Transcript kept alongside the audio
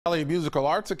Valley Musical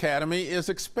Arts Academy is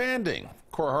expanding.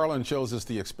 Cora Harlan shows us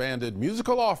the expanded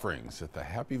musical offerings at the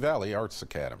Happy Valley Arts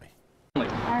Academy.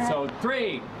 So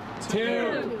 3,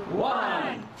 2,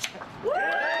 1.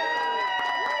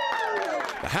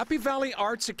 The Happy Valley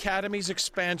Arts Academy's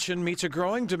expansion meets a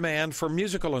growing demand for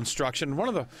musical instruction in one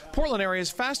of the Portland area's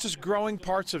fastest growing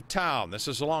parts of town. This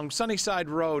is along Sunnyside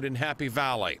Road in Happy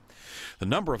Valley. The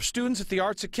number of students at the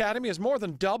Arts Academy has more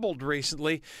than doubled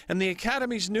recently, and the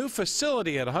Academy's new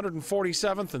facility at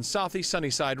 147th and Southeast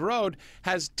Sunnyside Road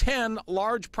has 10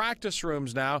 large practice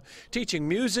rooms now, teaching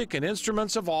music and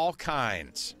instruments of all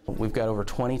kinds. We've got over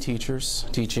 20 teachers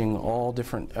teaching all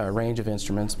different range of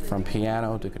instruments, from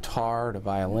piano to guitar to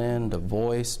violin to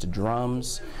voice to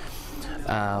drums.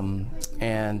 And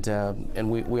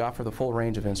we offer the full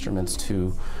range of instruments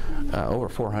to over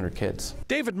 400 kids.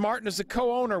 David Martin is the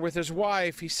co-owner with his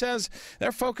wife. He says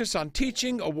their focus on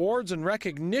teaching, awards, and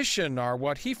recognition are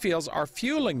what he feels are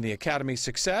fueling the Academy's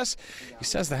success. He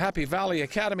says the Happy Valley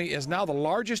Academy is now the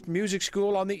largest music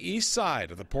school on the east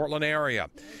side of the Portland area.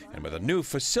 And with a new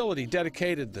facility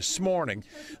dedicated this morning,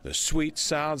 the sweet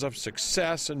sounds of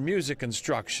success and music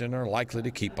instruction are likely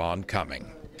to keep on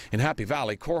coming. In Happy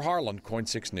Valley, Cora Harlan, KOIN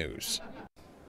 6 News.